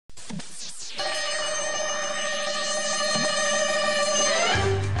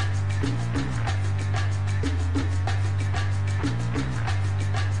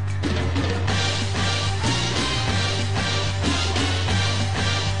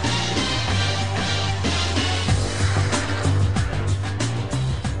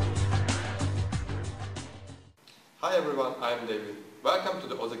everyone, I am David. Welcome to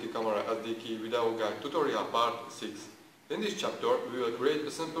the OZEKI Camera SDK video guide tutorial part 6. In this chapter, we will create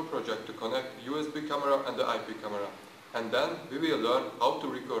a simple project to connect USB camera and the IP camera, and then we will learn how to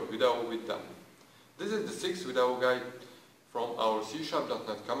record video with them. This is the 6th video guide from our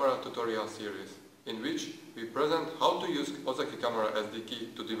C#.NET Camera tutorial series, in which we present how to use OZEKI Camera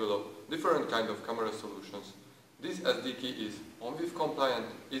SDK to develop different kinds of camera solutions. This SDK is ONVIF compliant,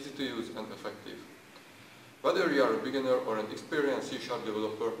 easy to use and effective. Whether you are a beginner or an experienced C#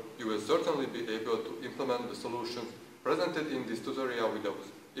 developer, you will certainly be able to implement the solutions presented in this tutorial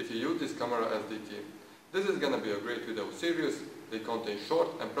videos if you use this Camera SDK. This is gonna be a great video series. They contain short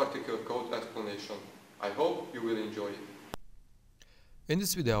and practical code explanation. I hope you will enjoy it. In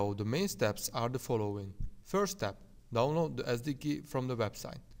this video, the main steps are the following. First step, download the SDK from the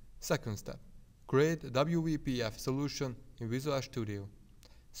website. Second step, create a WVPF solution in Visual Studio.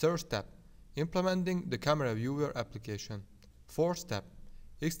 Third step, implementing the camera viewer application. Fourth step,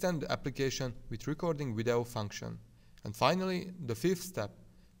 extend the application with recording video function. And finally, the fifth step,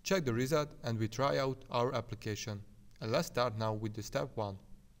 check the result and we try out our application. And let's start now with the step 1.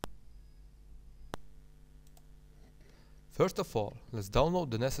 First of all, let's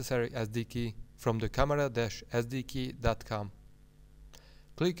download the necessary SDK from the camera-sdk.com.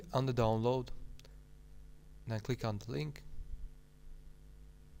 Click on the download, then click on the link.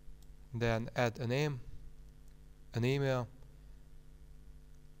 Then add a name, an email,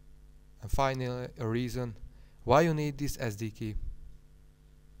 and finally a reason why you need this SDK.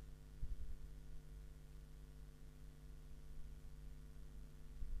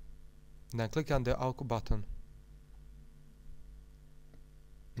 Then click on the OK button.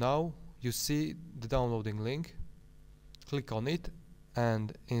 Now you see the downloading link. Click on it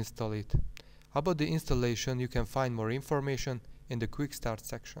and install it. About the installation, you can find more information in the Quick Start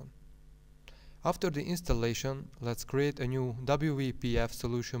section. After the installation, let's create a new WVPF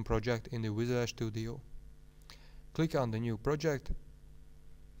solution project in the Visual Studio. Click on the new project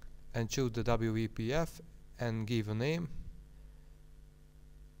and choose the WVPF and give a name.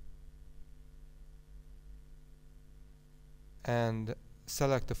 And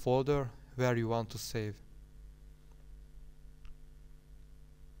select the folder where you want to save.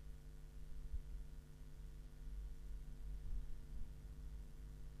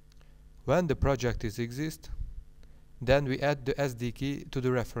 When the project exists, then we add the SDK to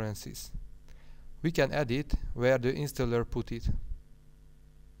the references. We can add it where the installer put it.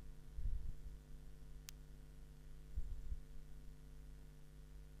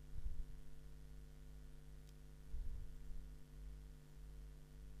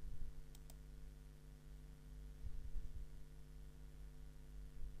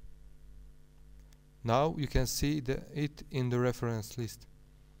 Now you can see it in the reference list.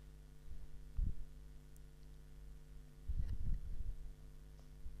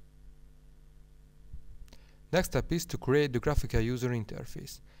 Next step is to create the graphical user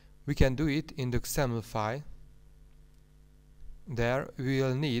interface. We can do it in the XAML file. There we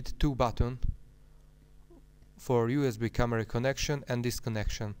will need 2 buttons for USB camera connection and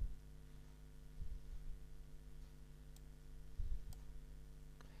disconnection.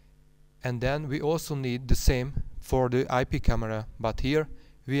 And then we also need the same for the IP camera, but here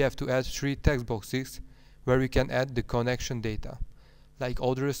we have to add 3 text boxes where we can add the connection data, like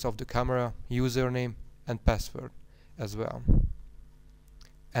address of the camera, username, and password as well,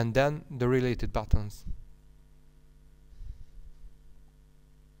 and then the related buttons.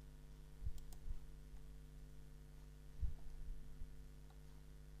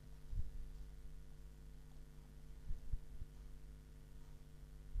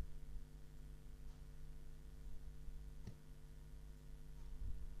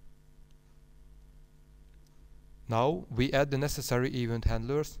 Now we add the necessary event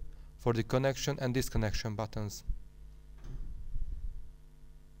handlers for the connection and disconnection buttons.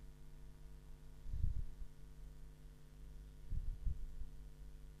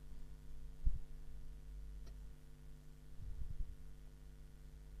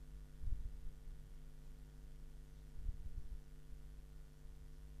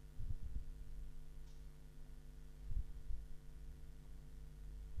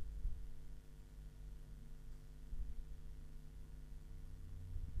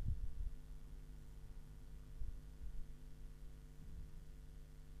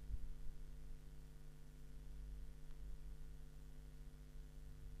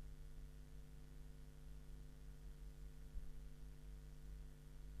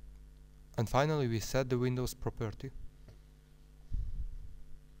 And finally we set the Windows property.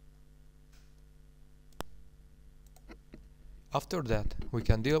 After that we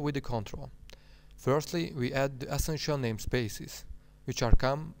can deal with the control. Firstly, we add the essential namespaces, which are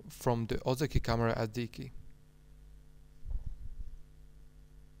come from the OZEKI Camera SDK.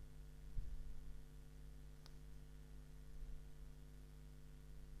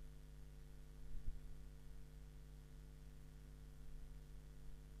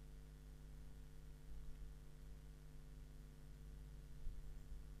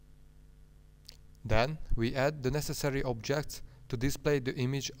 Then we add the necessary objects to display the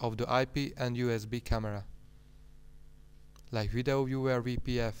image of the IP and USB camera, like video viewer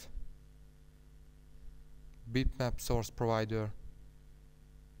VPF, bitmap source provider,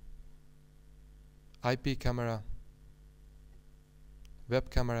 IP camera, web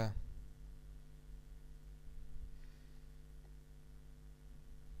camera,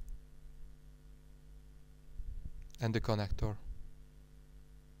 and the connector.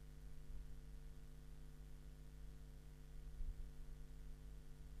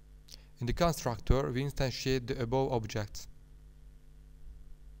 In the constructor, we instantiate the above objects.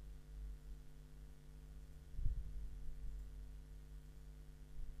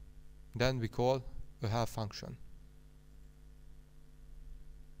 Then we call a have function.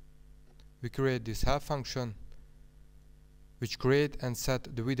 We create this have function, which create and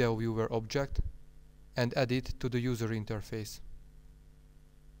set the video viewer object and add it to the user interface.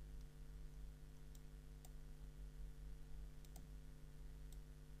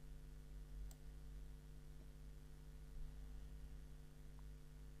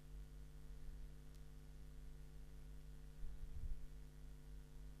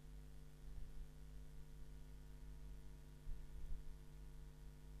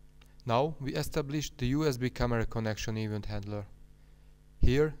 Now we establish the USB camera connection event handler.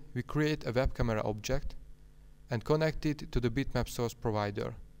 Here we create a web camera object and connect it to the bitmap source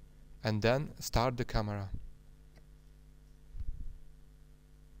provider, and then start the camera.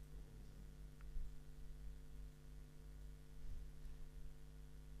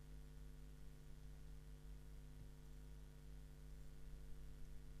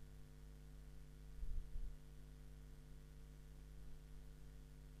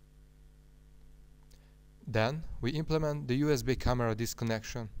 Then we implement the USB camera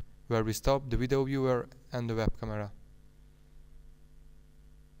disconnection, where we stop the video viewer and the web camera.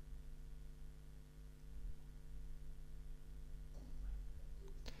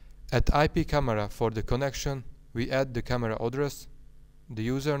 At IP camera for the connection, we add the camera address, the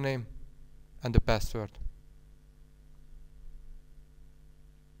username, and the password.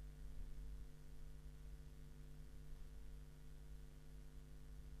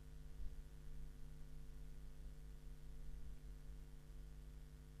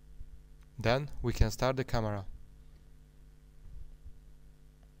 Then we can start the camera.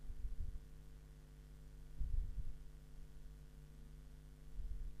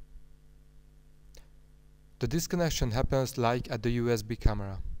 The disconnection happens like at the USB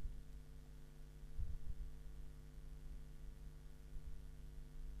camera.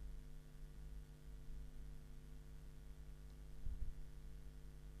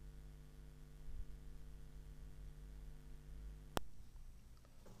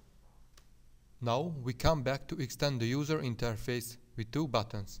 Now we come back to extend the user interface with two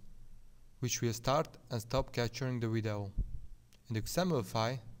buttons, which will start and stop capturing the video. In the XML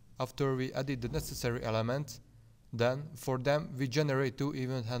file, after we added the necessary elements, then for them we generate two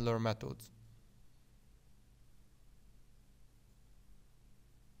event handler methods.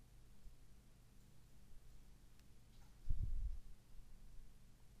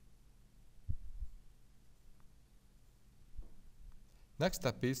 Next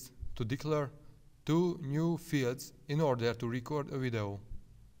step is to declare two new fields in order to record a video.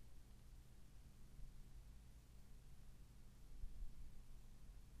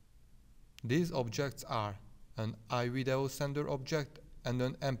 These objects are an iVideo sender object and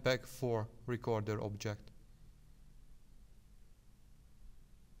an MPEG-4 recorder object.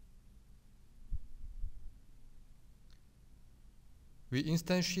 We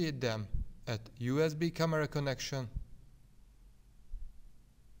instantiate them at USB camera connection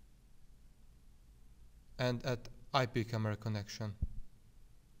and at IP camera connection.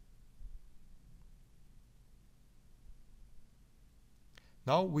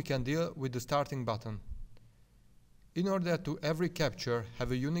 Now we can deal with the starting button. In order to every capture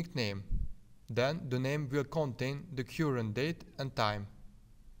have a unique name, then the name will contain the current date and time.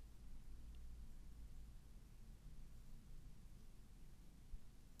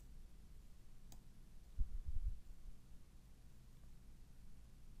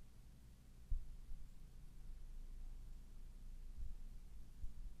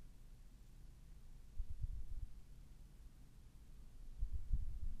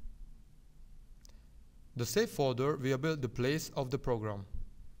 The save folder will be the place of the program.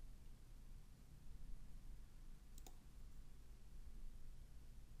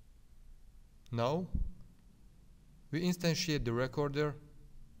 Now, we instantiate the recorder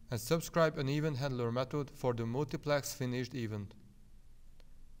and subscribe an event handler method for the multiplex finished event.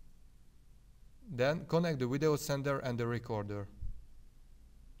 Then connect the video sender and the recorder.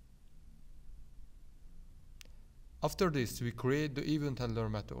 After this, we create the event handler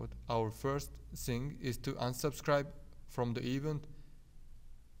method. Our first thing is to unsubscribe from the event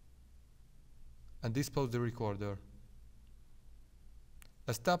and dispose the recorder.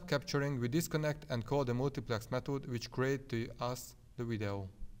 As step capturing, we disconnect and call the multiplex method, which creates to us the video.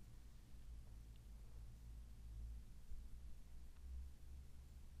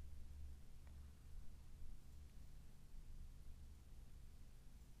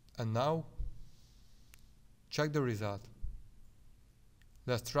 And now, check the result.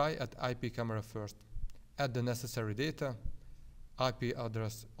 Let's try at IP camera first. Add the necessary data, IP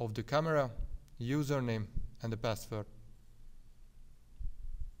address of the camera, username and the password.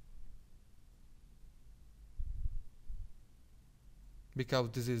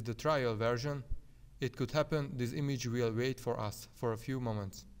 Because this is the trial version, it could happen this image will wait for us for a few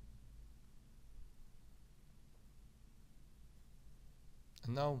moments.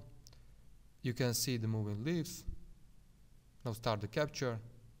 And now you can see the moving leaves. Now start the capture,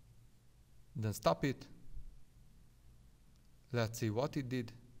 then stop it. Let's see what it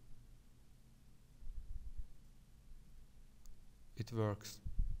did. It works.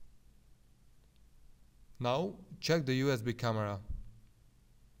 Now check the USB camera.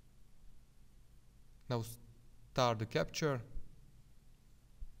 Now start the capture.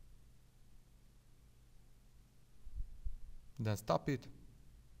 Then stop it.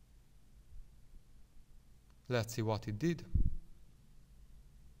 Let's see what it did.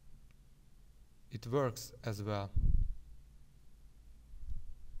 It works as well.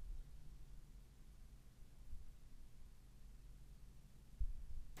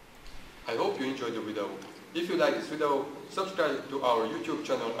 I hope you enjoyed the video. If you like this video, subscribe to our YouTube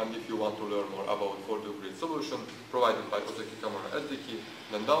channel, and if you want to learn more about 4D solution provided by OZEKI Camera SDK,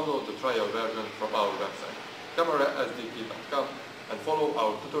 then download the trial version from our website, camerasdk.com, and follow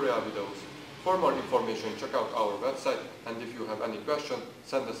our tutorial videos. For more information, check out our website, and if you have any question,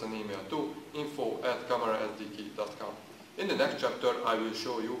 send us an email to info@camerasdk.com. In the next chapter, I will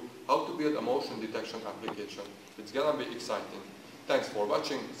show you how to build a motion detection application. It's gonna be exciting. Thanks for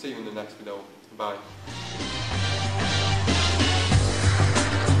watching. See you in the next video. Bye.